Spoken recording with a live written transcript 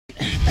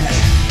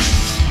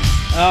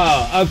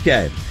Oh,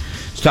 okay.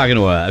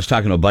 I was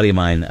talking to a buddy of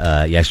mine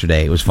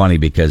yesterday. It was funny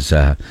because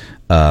you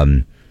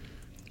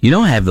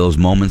don't have those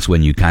moments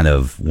when you kind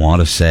of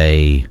want to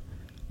say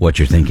what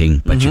you're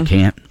thinking, but you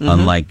can't.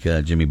 Unlike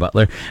Jimmy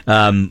Butler,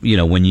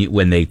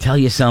 when they tell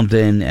you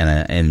something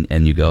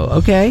and you go,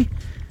 okay,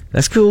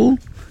 that's cool,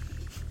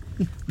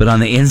 but on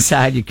the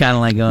inside you're kind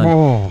of like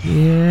going,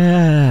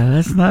 yeah,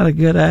 that's not a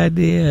good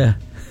idea.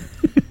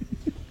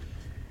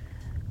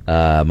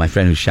 My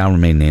friend who shall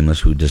remain nameless,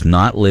 who does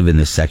not live in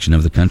this section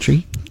of the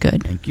country.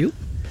 Good. Thank you.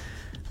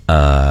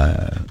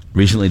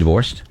 Recently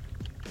divorced.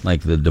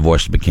 Like the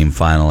divorce became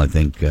final, I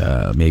think,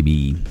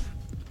 maybe,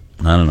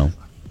 I don't know,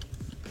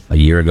 a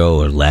year ago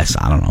or less.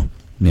 I don't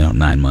know.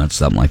 9 months,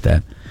 something like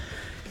that.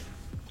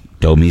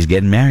 Told me he's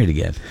getting married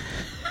again.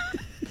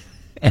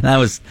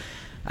 And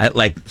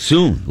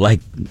soon,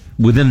 like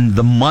within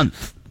the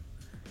month.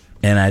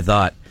 And I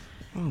thought,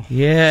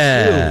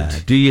 yeah,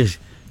 shoot.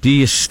 Do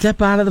you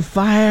step out of the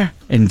fire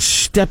and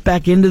step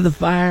back into the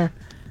fire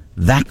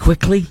that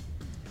quickly?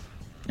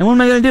 And what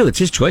am I going to do? It's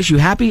his choice. You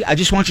happy? I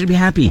just want you to be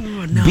happy.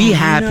 Oh, no, be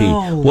happy.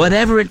 No.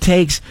 Whatever it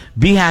takes,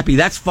 be happy.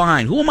 That's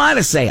fine. Who am I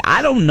to say?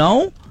 I don't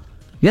know.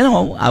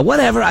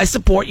 Whatever. I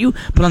support you.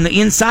 But on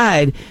the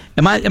inside,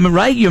 am I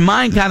right? Your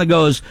mind kind of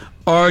goes,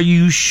 are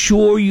you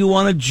sure you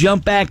want to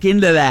jump back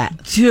into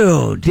that?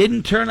 Dude.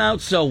 Didn't turn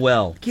out so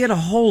well. Get a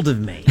hold of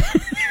me.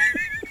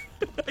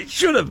 I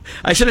should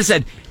have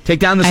said, take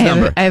down this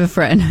number. I have a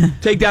friend.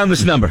 Take down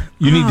this number.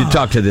 You need to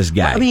talk to this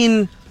guy. I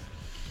mean,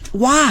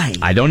 why?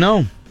 I don't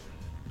know.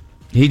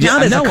 Now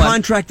there's a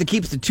contract that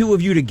keeps the two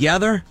of you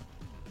together.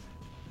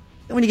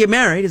 And when you get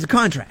married, it's a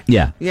contract.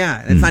 Yeah.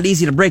 Yeah, it's not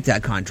easy to break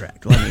that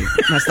contract. Well, I mean,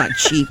 that's not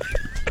cheap.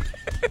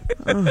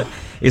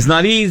 It's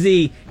not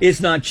easy.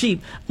 It's not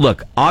cheap.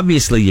 Look,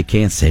 obviously you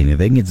can't say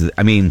anything.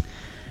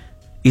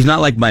 He's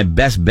not like my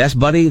best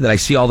buddy that I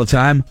see all the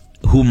time,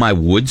 whom I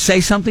would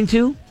say something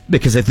to,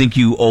 because I think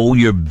you owe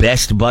your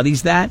best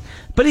buddies that.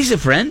 But he's a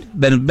friend,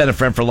 been a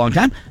friend for a long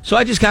time. So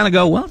I just kind of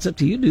go, well, it's up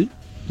to you, dude.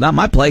 Not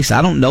my place.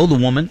 I don't know the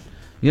woman.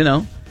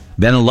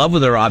 Been in love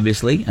with her,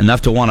 obviously,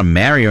 enough to want to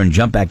marry her and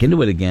jump back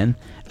into it again.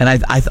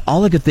 And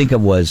all I could think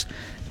of was,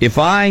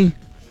 and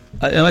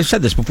I've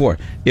said this before,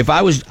 if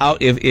I was out,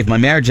 if my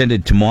marriage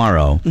ended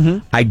tomorrow,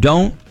 I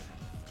don't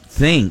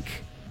think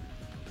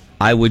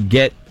I would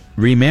get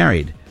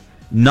remarried.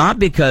 Not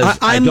because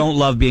I don't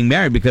love being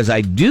married, because I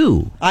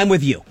do. I'm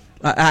with you.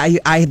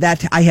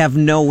 I have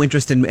no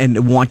interest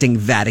in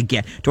wanting that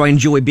again. Do I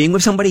enjoy being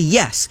with somebody?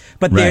 Yes,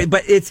 but right.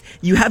 But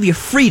you have your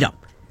freedom.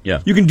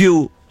 Yeah, you can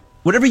do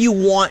whatever you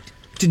want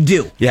to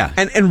do. Yeah,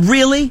 and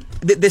really,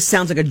 this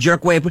sounds like a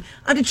jerk way of putting.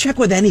 I can check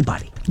with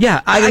anybody.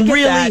 Yeah, I can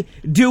really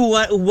that. do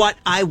what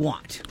I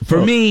want.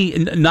 For me,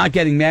 not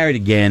getting married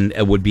again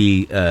would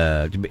be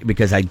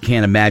because I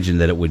can't imagine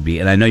that it would be.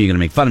 And I know you're going to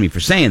make fun of me for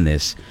saying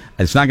this.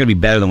 It's not going to be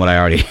better than what I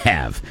already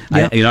have.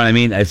 Yeah. You know what I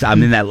mean?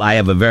 I'm in that.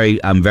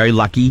 I'm very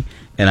lucky,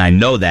 and I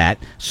know that.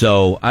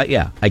 So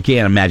I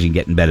can't imagine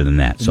getting better than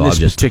that. So in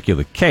this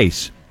particular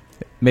case,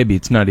 maybe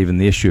it's not even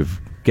the issue of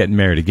getting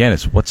married again.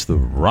 It's what's the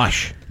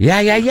rush?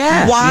 Yeah.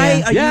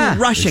 Why are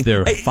you rushing? Is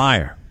there a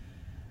fire?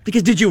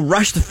 Because did you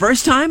rush the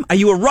first time? Are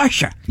you a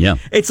rusher? Yeah.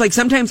 It's like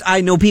sometimes I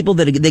know people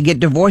that they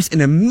get divorced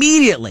and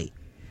immediately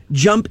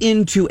jump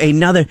into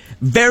another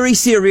very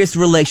serious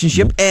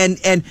relationship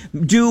and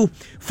do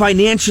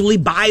financially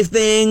buy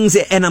things.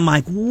 And I'm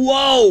like,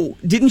 whoa,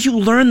 didn't you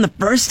learn the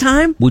first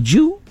time? What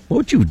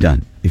would you have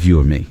done if you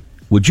were me?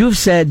 Would you have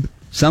said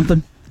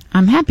something?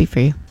 I'm happy for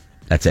you.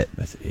 That's it.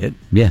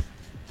 Yeah.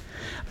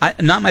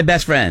 Not my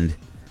best friend,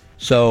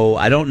 so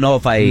I don't know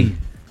if I...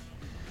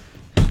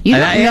 You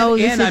don't know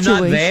the and situation.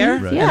 I'm not there,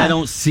 right. and I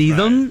don't see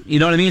them. You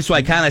know what I mean? So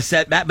I kind of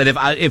set back. But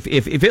if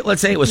it, let's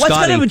say it was What's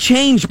Scotty... going to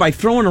change by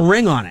throwing a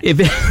ring on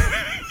it?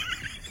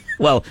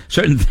 Well,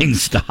 certain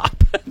things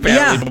stop.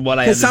 From what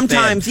I because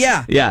understand.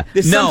 sometimes,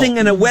 there's something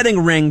in a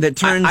wedding ring that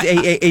turns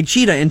a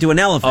cheetah into an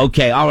elephant.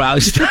 Okay, all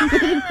right.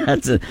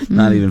 That's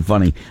not even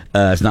funny.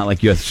 It's not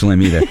like you're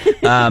slim either.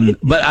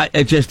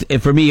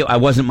 But for me, I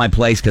wasn't my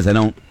place because I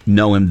don't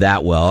know him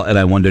that well, and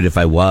I wondered if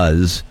I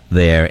was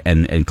there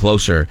and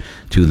closer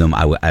to them,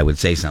 I would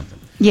say something.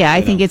 Yeah,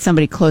 I think it's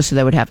somebody closer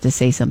that would have to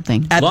say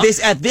something.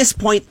 At this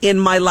point in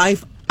my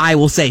life, I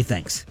will say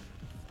things.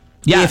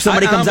 Yeah, if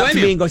somebody comes up to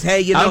me and goes,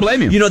 "Hey, I don't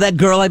blame you. You know that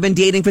girl I've been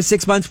dating for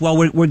 6 months?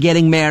 Well, we're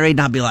getting married."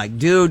 And I'll be like,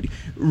 "Dude,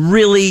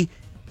 really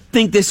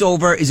think this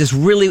over. Is this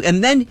really?"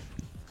 And then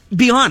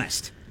be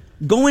honest.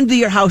 Go into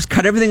your house,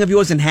 cut everything of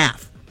yours in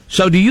half.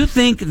 So, do you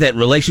think that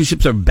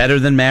relationships are better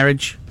than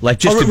marriage? Like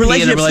just to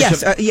be in a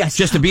relationship? Yes.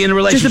 Just to be in a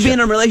relationship. Just to be in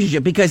a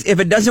relationship, because if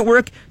it doesn't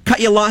work, cut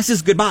your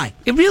losses. Goodbye.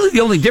 The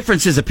only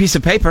difference is a piece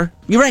of paper.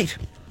 You're right.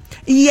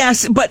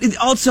 Yes, but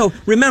also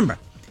remember,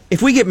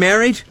 if we get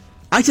married,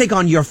 I take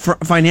on your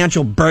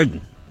financial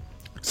burden.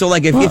 So,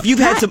 like, if you've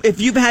had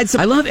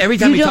some, I love every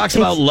time he talks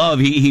about love,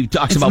 he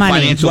talks about money.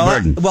 financial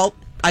burden. Well,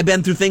 I've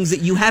been through things that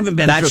you haven't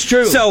been through. That's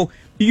true. So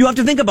you have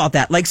to think about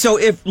that. Like, so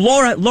if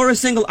Laura's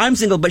single, I'm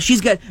single, but she's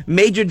got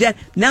major debt.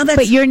 Now that's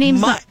but your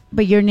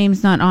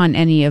name's not on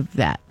any of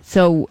that.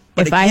 So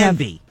but if it I can have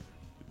be.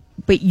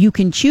 but you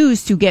can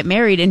choose to get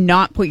married and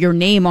not put your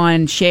name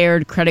on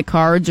shared credit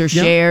cards or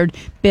shared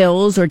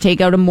bills or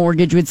take out a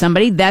mortgage with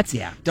somebody. That's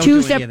don't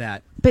do any of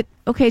that. But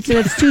okay, so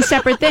that's two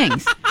separate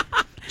things.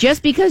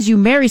 Just because you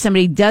marry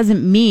somebody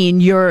doesn't mean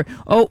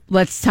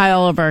let's tie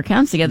all of our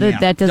accounts together. Yeah,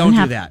 that doesn't don't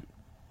have do that.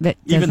 That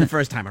Even the doesn't-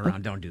 first time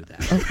around, don't do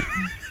that.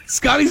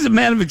 Scotty's a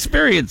man of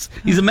experience.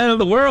 He's a man of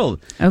the world.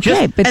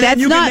 Okay, but and then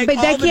that's you not. can make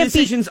But all that the can't be.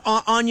 decisions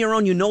on your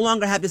own. You no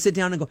longer have to sit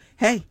down and go,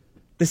 "Hey,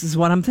 this is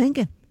what I'm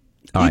thinking."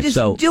 All you right, just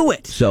so do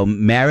it. So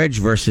marriage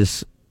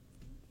versus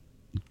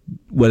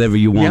whatever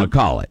you want to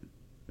call it.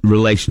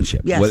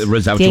 Relationship. Yes.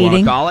 Is that what you want to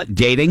Dating. call it?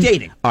 Dating?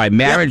 Dating. All right,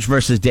 marriage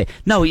versus dating.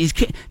 No,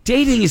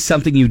 dating is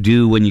something you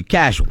do when you're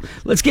casual.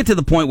 Let's get to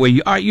the point where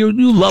you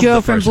love the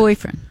Girlfriend, person.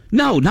 boyfriend.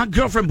 No, not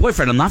girlfriend,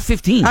 boyfriend. I'm not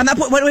 15. I'm not.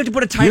 Why do we have to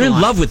put a title? You're in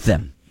on love it? with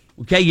them.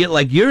 Okay?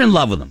 You're in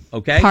love with them.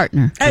 Okay?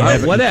 Partner. Hey, All right,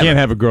 wait, whatever. You can't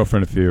have a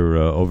girlfriend if you're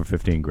over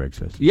 15, Greg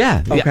says.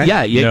 Yeah. Okay.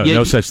 Yeah.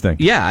 No such thing.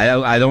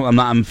 Yeah. I don't.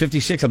 I'm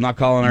 56. I'm not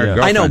calling her a Yeah.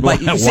 girlfriend. I know,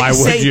 but Why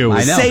would you?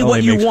 I know. Say what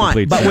Only you makes want.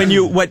 complete But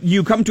sense. when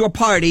you come to a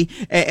party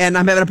and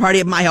I'm having a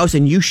party at my house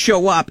and you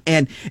show up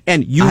and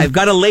you've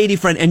got a lady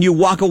friend and you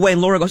walk away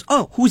and Laura goes,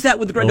 "Oh, who's that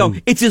with the girl?" No,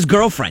 it's his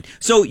girlfriend.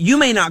 So you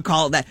may not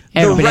call it that.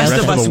 Everybody the rest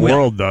else of does. us the will.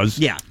 world does.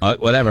 Yeah.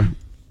 Whatever.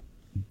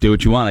 Do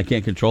what you want. I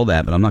can't control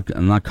that, but I'm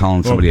not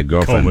calling somebody a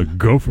girlfriend. Call him a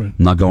girlfriend.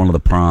 I'm not going to the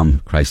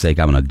prom. Christ's sake,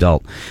 I'm an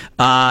adult.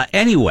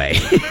 Anyway,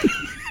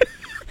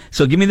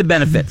 so give me the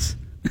benefits.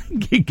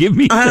 Give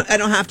me. I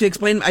don't have to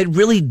explain. I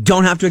really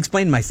don't have to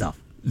explain myself.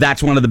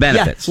 That's one of the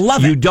benefits. Yeah,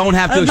 love it. You don't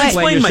have to I'll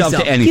explain explain yourself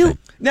myself. to anything.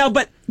 No,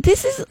 but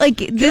This is like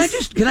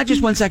this. Can I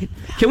just 1 second?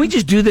 Can we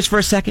just do this for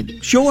a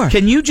second? Sure.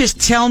 Can you just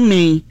tell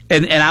me,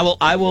 and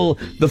I will,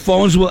 the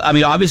phones will, I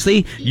mean,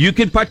 obviously, you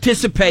can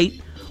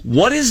participate.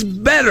 What is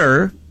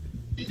better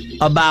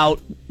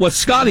about what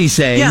Scotty's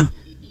saying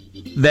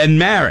than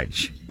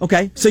marriage?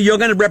 okay. So you're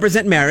going to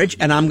represent marriage,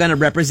 and I'm going to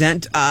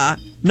represent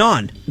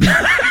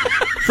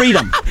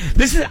freedom.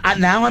 This is,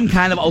 now I'm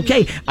kind of,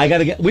 okay,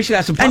 we should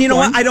have some popcorn. And you know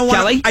what? I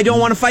Kelly? don't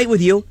want to fight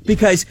with you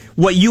because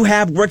what you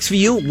have works for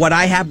you. What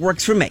I have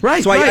works for me.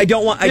 Right. So right. I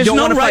don't want There's to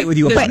no fight with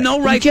you. There's about it.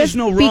 no right. just There's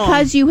no wrong.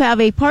 because you have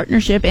a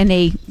partnership and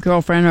a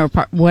girlfriend or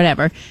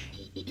whatever,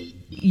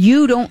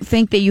 you don't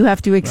think that you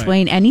have to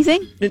explain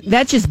anything.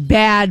 That's just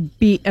bad.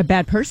 Be a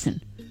bad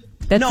person.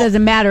 That No,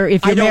 doesn't matter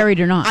if I you're don't- married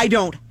or not. I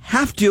don't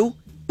have to,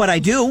 but I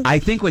do. I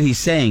think what he's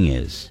saying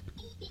is,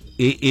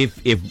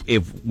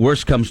 if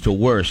worst comes to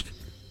worst,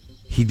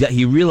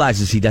 he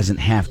realizes he doesn't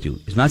have to.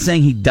 He's not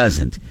saying he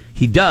doesn't.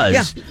 He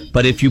does. Yeah.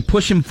 But if you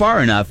push him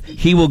far enough,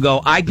 he will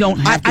go, I don't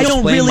have to I don't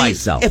explain really.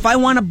 myself. If I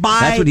want to buy,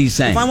 That's what he's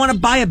saying. If I want to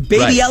buy a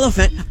baby Right.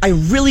 elephant, I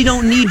really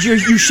don't need you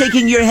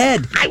shaking your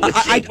head.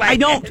 shake my I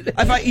don't. head.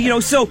 If I,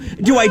 so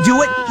do I do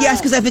it?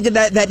 Yes, because I think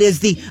that is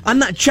the. I'm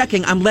not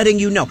checking. I'm letting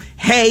you know.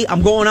 Hey,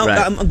 I'm going out. Right.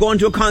 I'm going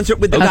to a concert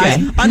with the Okay, guys.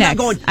 I'm next. not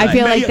going. I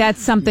feel May like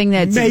that's something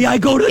that's. May I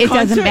go to the It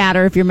doesn't concert?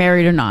 matter if you're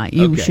married or not.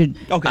 You should.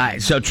 Okay. All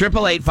right, so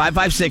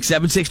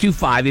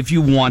 888-556-7625 if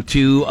you want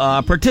to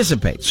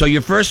participate. So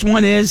your first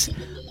one is,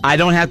 I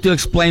don't have to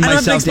explain I don't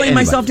myself have to explain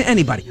anybody. myself to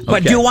anybody.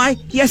 But Okay. do I?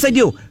 Yes, I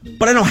do.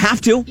 But I don't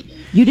have to.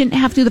 You didn't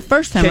have to the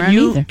first time around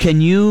either.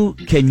 Can you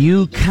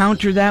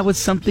counter that with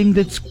something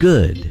that's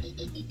good?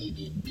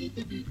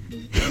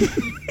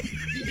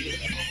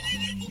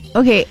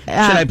 Okay. Should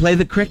I play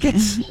the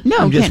crickets? No,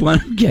 I'm just can't.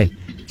 one. Okay.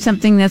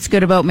 Something that's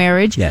good about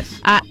marriage. Yes.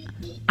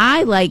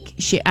 I like.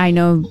 I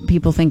know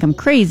people think I'm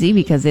crazy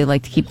because they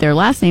like to keep their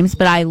last names,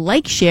 but I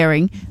like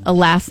sharing a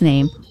last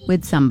name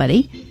with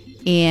somebody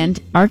and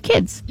our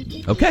kids.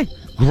 Okay.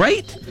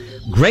 Great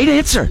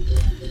answer.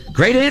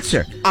 Great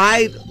answer.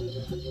 I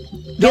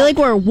feel like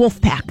we're a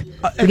wolf pack.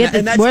 and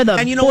that's- We're the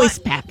and you know voice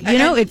what? pack. You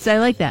know, And- I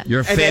like that.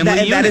 You're a And family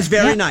that unit. is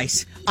very Yeah.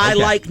 nice. I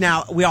Okay. like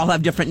now we all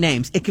have different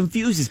names. It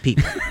confuses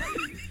people.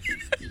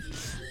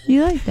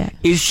 You like that.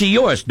 Is she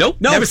yours? Nope.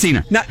 Never seen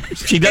her. No,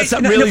 She does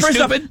something really first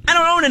stupid. Off, I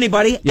don't own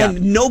anybody, Yeah.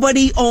 and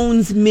nobody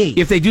owns me.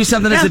 If they do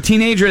something as Yeah. a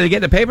teenager, they get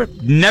in the paper.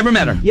 Never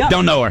met her. Yeah.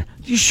 Don't know her.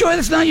 You sure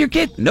that's not your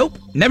kid? Nope.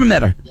 Never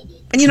met her.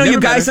 and you know, Never you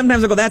met her. guys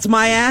sometimes will go, "That's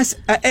my ass."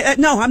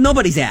 No, I'm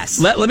nobody's ass.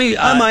 Let me.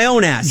 I'm my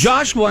own ass.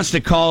 Josh wants to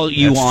call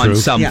you That's on true.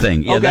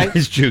 something. Yeah. Yeah, Okay. that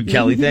is true,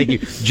 Kelly. Thank you,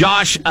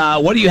 Josh.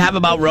 What do you have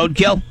about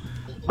roadkill?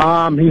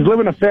 He's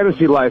living a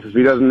fantasy life if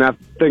he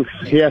thinks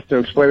he has to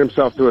explain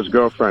himself to his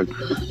girlfriend.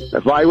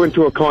 If I went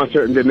to a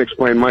concert and didn't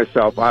explain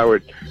myself, I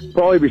would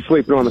probably be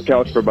sleeping on the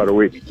couch for about a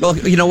week. Well,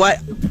 you know what?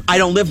 I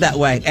don't live that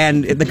way,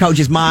 and the couch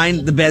is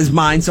mine, the bed's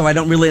mine, so I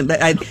don't really.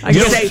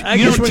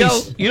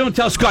 You don't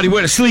tell Scotty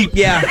where to sleep.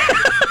 Yeah.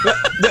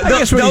 I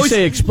guess when you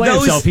say explain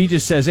himself, he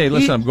just says, hey,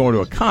 listen, I'm going to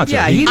a concert.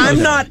 Yeah, He knows I'm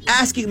that. not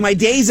asking. My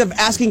days of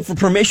asking for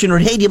permission or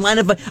hey, do you mind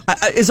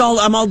if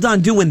I'm all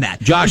done doing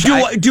that. Josh,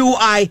 do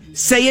I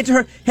say it to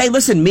her? Hey,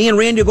 listen, me and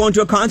Randy are going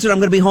to a concert. I'm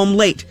going to be home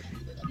late.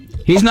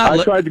 He's not.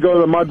 I tried to go to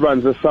the mud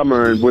runs this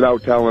summer and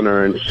without telling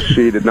her, and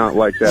she did not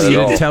like that You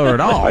at all. didn't tell her at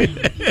all.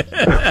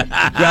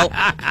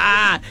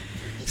 Well,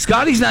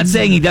 Scotty's not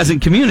saying he doesn't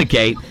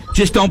communicate.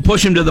 Just don't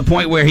push him to the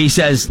point where he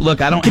says,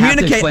 "Look, I don't have to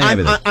Communicate. explain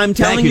everything." I'm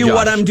telling Thank you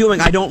what Josh. I'm doing.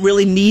 I don't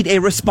really need a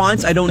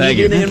response. I don't Thank need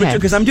you. anything in Okay. return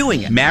because I'm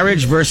doing it.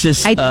 Marriage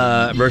versus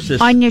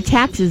versus. On your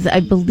taxes, I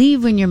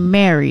believe when you're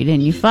married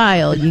and you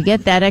file, you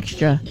get that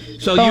extra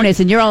So bonus,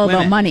 and you're all wait a about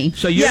minute. money.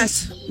 So you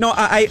Yes. No,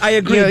 I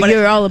agree.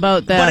 You're all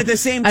about the. but at the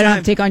same I don't have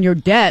time- to take on your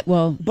debt.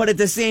 Well, But at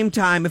the same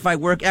time, if I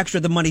work extra,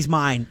 the money's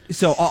mine.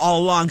 So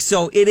all along.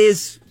 So it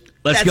is.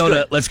 let's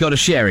go to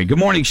Sherry. Good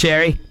morning,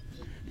 Sherry.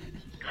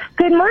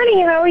 Good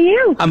morning. How are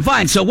you? I'm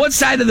fine. So, what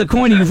side of the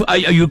coin are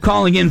you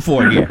calling in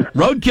for here?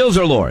 Roadkills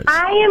or Lords?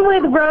 I am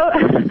with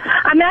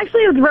I'm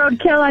actually with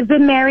Roadkill. I've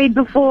been married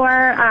before.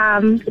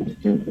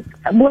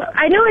 Well,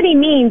 I know what he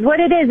means. What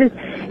it is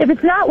if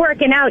it's not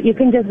working out, you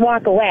can just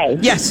walk away.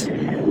 Yes.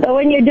 But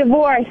when you're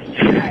divorced,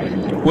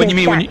 When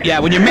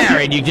you're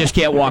married, you just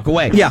can't walk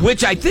away. Yeah.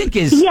 Which I think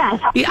is. Yes.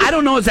 I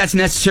don't know if that's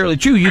necessarily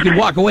true. You can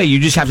walk away. You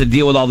just have to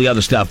deal with all the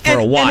other stuff for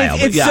a And while.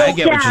 it's But yeah, so- I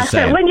get what you're so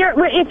saying.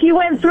 if you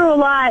went through a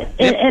lot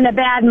in a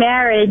bad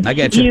marriage, I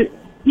get you.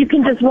 You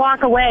can just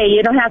walk away.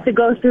 You don't have to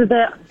go through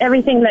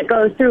everything that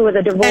goes through with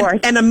a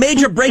divorce. And a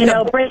major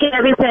breakup. Breaking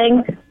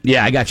everything.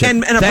 Yeah, I got you.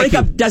 And a Thank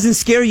breakup you. doesn't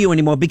scare you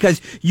anymore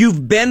because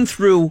you've been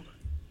through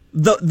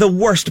the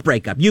worst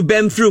breakup. You've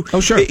been through. Oh,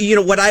 sure.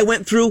 What I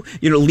went through.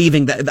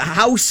 Leaving the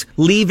house,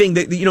 leaving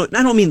the.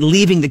 I don't mean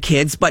leaving the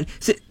kids, but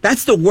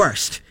that's the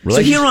worst. So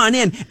Relationship- here on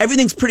in,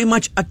 everything's pretty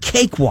much a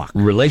cakewalk.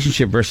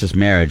 Relationship versus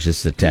marriage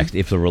is the text.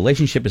 If the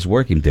relationship is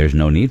working, there's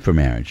no need for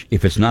marriage.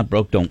 If it's not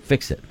broke, don't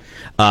fix it.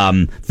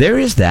 There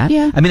is that.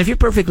 Yeah. I mean, if you're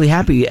perfectly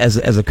happy as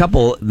a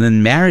couple,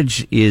 then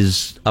marriage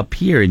is up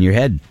here in your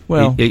head.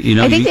 Well,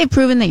 I think they've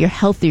proven that you're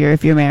healthier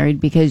if you're married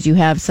because you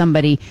have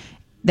somebody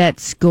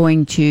that's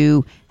going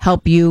to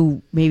help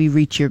you maybe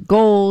reach your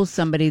goals,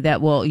 somebody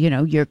that will,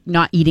 you're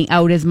not eating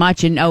out as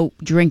much and out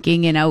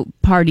drinking and out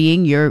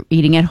partying. You're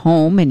eating at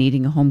home and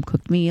eating a home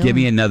cooked meal. Give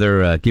me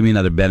another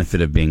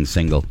benefit of being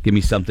single. Give me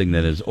something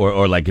that is,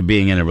 or like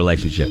being in a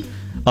relationship.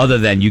 Other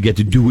than you get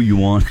to do what you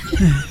want.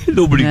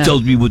 Nobody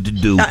tells me what to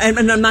do.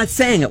 And I'm not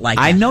saying it like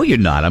that. I know you're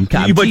not. I'm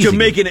but you're teasing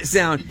making it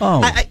sound. Oh,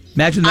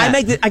 imagine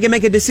that. I can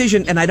make a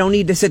decision, and I don't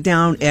need to sit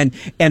down and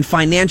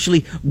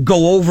financially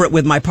go over it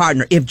with my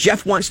partner. If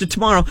Jeff wants to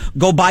tomorrow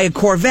go buy a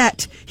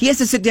Corvette, he has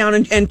to sit down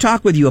and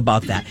talk with you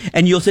about that.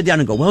 And you'll sit down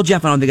and go, well,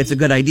 Jeff, I don't think it's a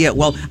good idea.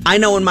 Well, I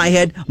know in my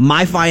head,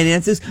 my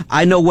finances,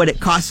 I know what it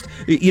costs.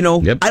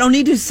 Yep. I don't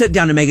need to sit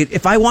down and make it.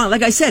 If I want,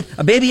 like I said,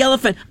 a baby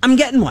elephant, I'm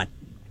getting one.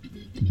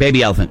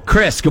 Baby elephant.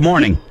 Chris, good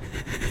morning.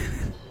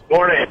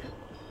 Morning.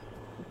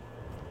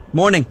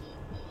 Morning.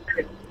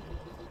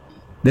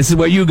 This is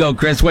where you go,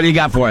 Chris. What do you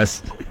got for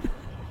us?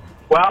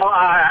 Well,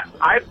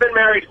 I've been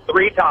married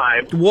 3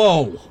 times,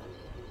 Whoa.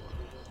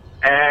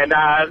 and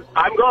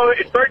I'm going.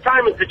 Third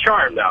time is the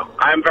charm, though.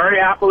 I'm very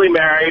happily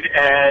married,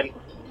 and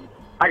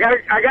I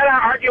gotta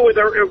argue with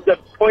the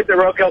point that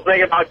Rokel's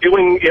making about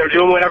doing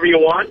whatever you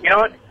want. You know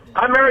what?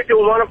 I'm married to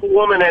a wonderful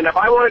woman, and if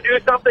I want to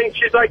do something,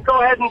 she's like,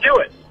 go ahead and do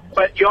it.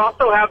 But you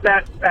also have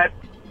that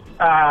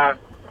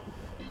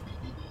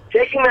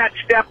taking that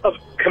step of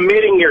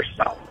committing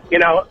yourself.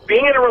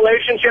 Being in a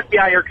relationship,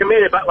 yeah, you're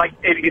committed, but like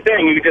you're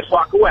saying, you can just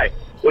walk away.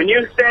 When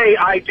you say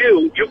I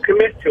do, you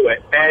commit to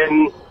it,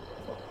 and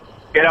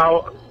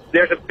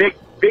there's a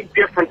big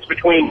difference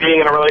between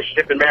being in a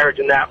relationship and marriage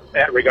in that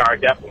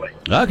regard, definitely.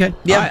 Okay.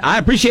 Yeah. I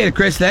appreciate it,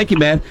 Chris. Thank you,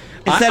 man.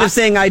 Instead of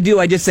saying I do,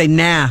 I just say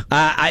nah.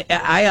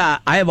 I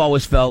have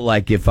always felt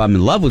like if I'm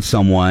in love with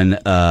someone,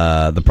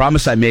 the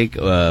promise I make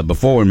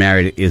before we're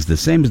married is the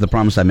same as the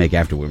promise I make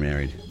after we're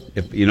married.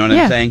 If you know what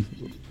Yeah. I'm saying?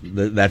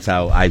 That's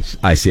how I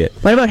see it.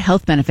 What about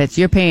health benefits?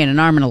 You're paying an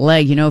arm and a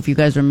leg. If you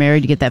guys were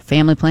married, you get that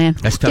family plan.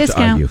 That's tough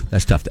to argue.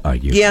 That's tough to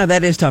argue. Yeah,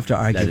 that is tough to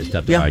argue. That is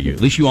tough to Yeah. argue.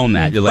 At least you own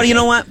that. You're But like, you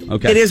know what?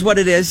 Okay. It is what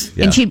it is.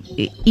 Yeah. And she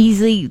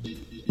easily,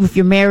 if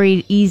you're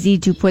married, easy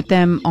to put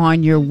them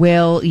on your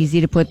will, easy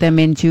to put them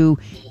into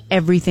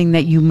everything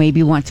that you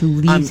maybe want to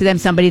leave to them.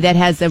 Somebody that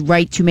has the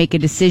right to make a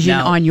decision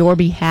Now, on your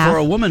behalf. For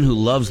a woman who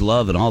loves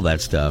love and all that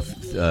stuff,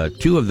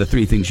 2 of the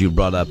 3 things you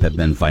brought up have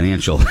been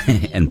financial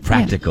and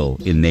practical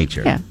in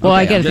nature. Yeah. Well,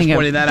 I Okay, gotta I'm just think of-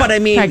 pointing that But out. I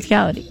mean,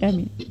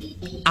 practicality.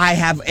 I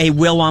have a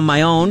will on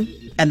my own,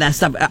 and that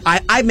stuff.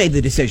 I made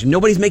the decision.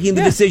 Nobody's making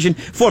the decision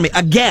for me.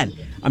 Again,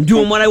 I'm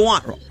doing what I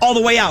want all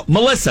the way out.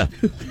 Melissa,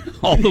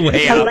 all the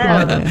way out,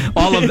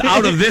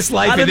 out of this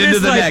life Out and of into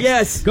this the life, next.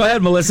 yes. Go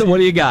ahead, Melissa. What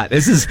do you got?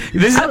 This is.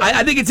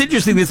 I think it's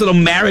interesting. This little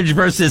marriage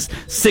versus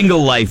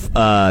single life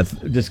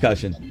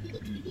discussion.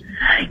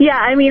 Yeah,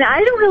 I mean,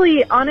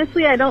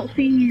 honestly, I don't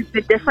see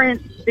the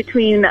difference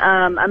between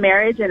a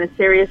marriage and a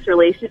serious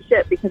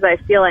relationship because I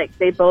feel like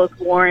they both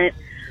warrant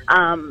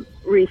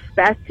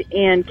respect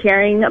and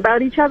caring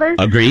about each other.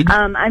 Agreed.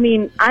 I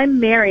mean, I'm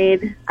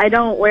married. I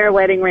don't wear a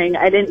wedding ring.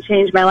 I didn't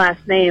change my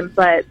last name,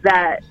 but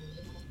that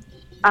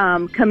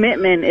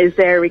commitment is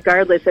there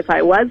regardless if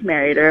I was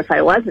married or if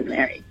I wasn't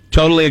married.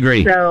 Totally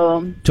agree.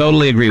 So,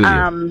 Totally agree with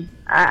you.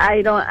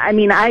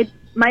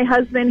 my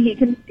husband, he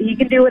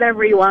can do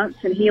whatever he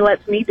wants, and he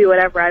lets me do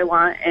whatever I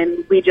want,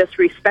 and we just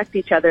respect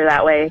each other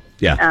that way.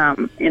 Yeah.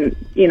 And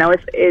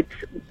it's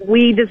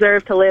we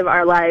deserve to live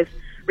our lives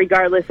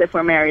regardless if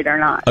we're married or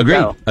not. Agreed.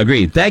 So.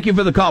 Agreed. Thank you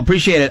for the call.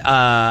 Appreciate it,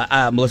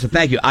 Melissa.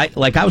 Thank you. I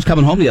was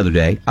coming home the other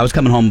day. I was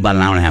coming home about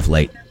an hour and a half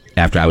late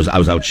after I was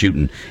out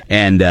shooting,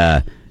 and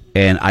I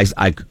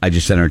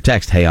just sent her a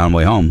text. Hey, on my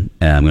way home,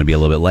 I'm going to be a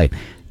little bit late.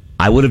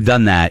 I would have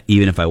done that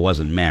even if I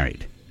wasn't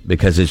married.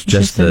 Because it's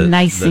just the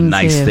nice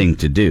thing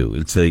to do.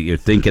 It's you're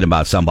thinking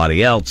about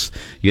somebody else.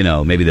 You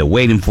know, maybe they're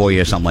waiting for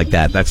you or something like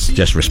that. That's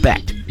just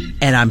respect.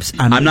 And I'm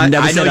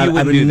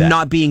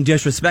not being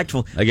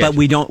disrespectful, but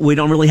we don't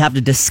really have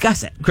to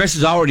discuss it. Chris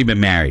has already been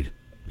married.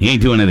 He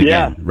ain't doing it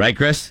again, right,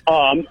 Chris?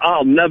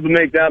 I'll never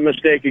make that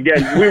mistake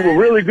again. We were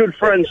really good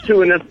friends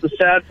too, and that's the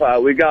sad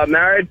part. We got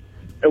married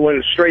and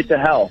went straight to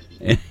hell.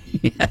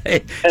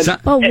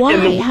 But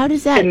why? How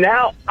does that? And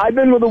now I've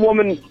been with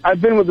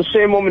the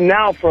same woman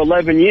now for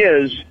 11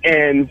 years,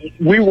 and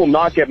we will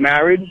not get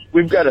married.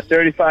 We've got a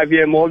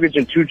 35-year mortgage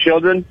and 2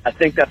 children. I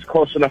think that's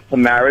close enough for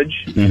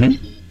marriage.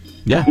 Mm-hmm.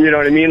 Yeah. You know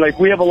what I mean? Like,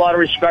 we have a lot of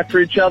respect for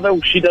each other.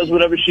 She does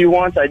whatever she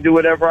wants. I do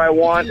whatever I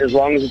want. As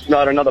long as it's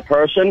not another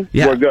person,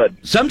 we're good.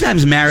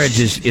 Sometimes marriage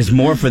is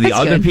more for the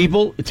other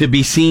people to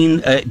be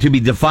seen, to be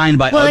defined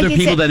by other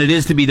people than it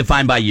is to be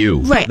defined by you.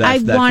 Right. I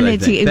wanted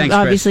to, Thanks,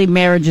 obviously,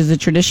 marriage is a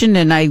tradition,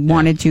 and I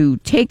wanted to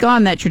take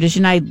on that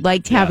tradition. I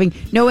liked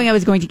knowing I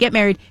was going to get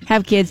married,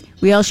 have kids.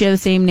 We all share the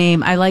same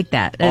name. I like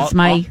that. That's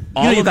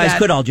you guys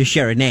could all just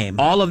share a name.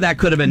 All of that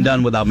could have been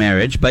done without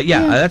marriage, but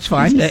that's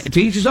fine. To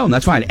each his own.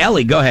 That's fine.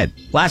 Ellie, go ahead.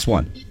 Last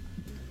one.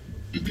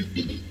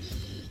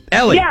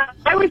 Ellie. Yeah,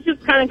 I was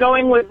just kind of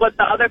going with what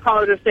the other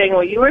callers are saying,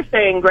 what you were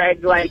saying,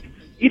 Greg. Like,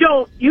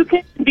 you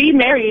can be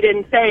married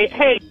and say,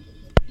 hey.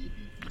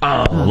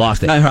 Oh,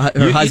 lost it.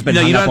 Her husband.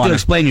 No, you don't have to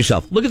explain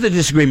yourself. Look at the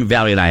disagreement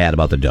Valerie and I had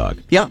about the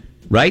dog. Yeah.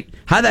 Right?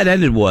 How that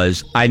ended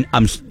was, I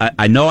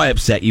know I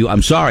upset you.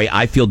 I'm sorry.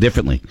 I feel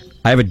differently.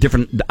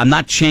 I'm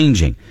not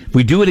changing. If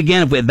we do it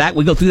again, we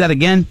go through that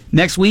again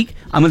next week,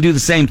 I'm going to do the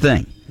same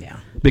thing. Yeah.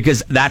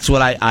 Because that's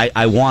what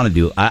I want to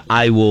do.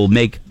 I will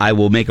make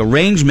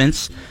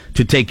arrangements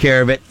to take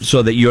care of it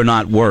so that you're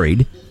not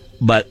worried.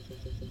 But,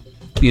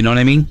 you know what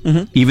I mean?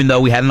 Mm-hmm. Even though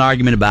we had an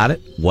argument about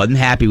it, wasn't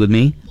happy with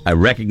me. I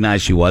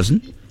recognize she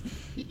wasn't.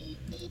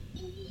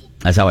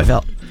 That's how I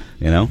felt.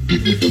 You know,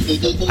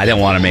 I didn't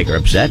want to make her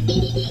upset,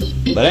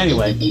 but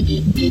anyway,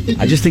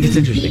 I just think it's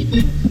interesting,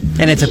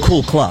 and it's a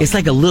cool club. It's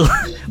like a little.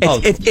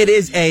 It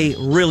is a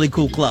really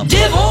cool club.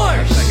 Divorce.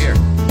 Right here.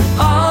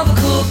 All the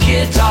cool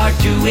kids are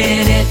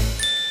doing it.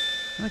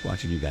 I like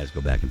watching you guys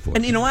go back and forth.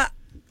 And you know what?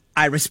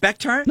 I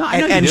respect her. No, I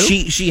know and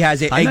you do. she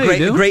has a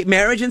great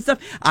marriage and stuff.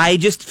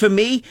 For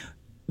me,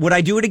 would I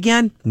do it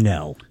again?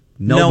 No.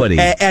 Nobody.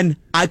 No, and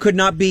I could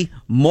not be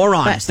more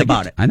honest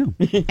about it. I know.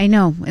 I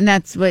know. And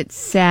that's what's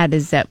sad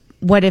is that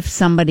what if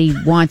somebody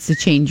wants to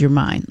change your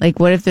mind? Like,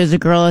 what if there's a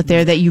girl out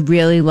there that you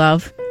really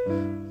love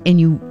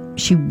and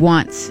she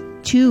wants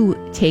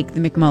to take the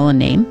McMullen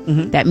name?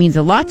 Mm-hmm. That means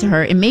a lot to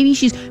her. And maybe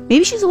she's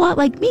a lot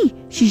like me.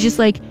 She's just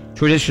like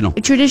traditional,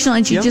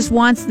 and she just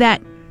wants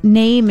that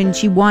name and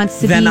she wants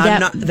to be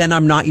that. Then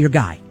I'm not your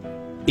guy.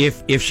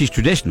 If she's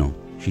traditional,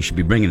 she should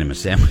be bringing him a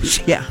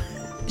sandwich. Yeah.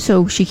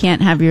 So she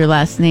can't have your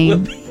last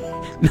name?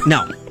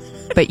 No.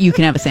 But you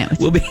can have a sandwich.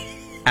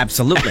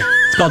 Absolutely.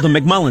 It's called the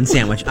McMullen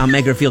sandwich. I'll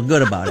make her feel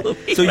good about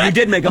it. So you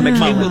did make a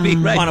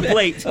McMullen on a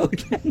plate.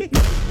 Okay.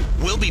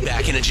 We'll be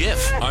back in a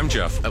jiff. I'm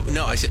Jeff.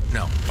 No, I said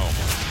no.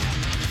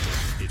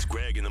 Oh. It's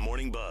Greg in the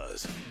Morning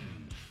Buzz.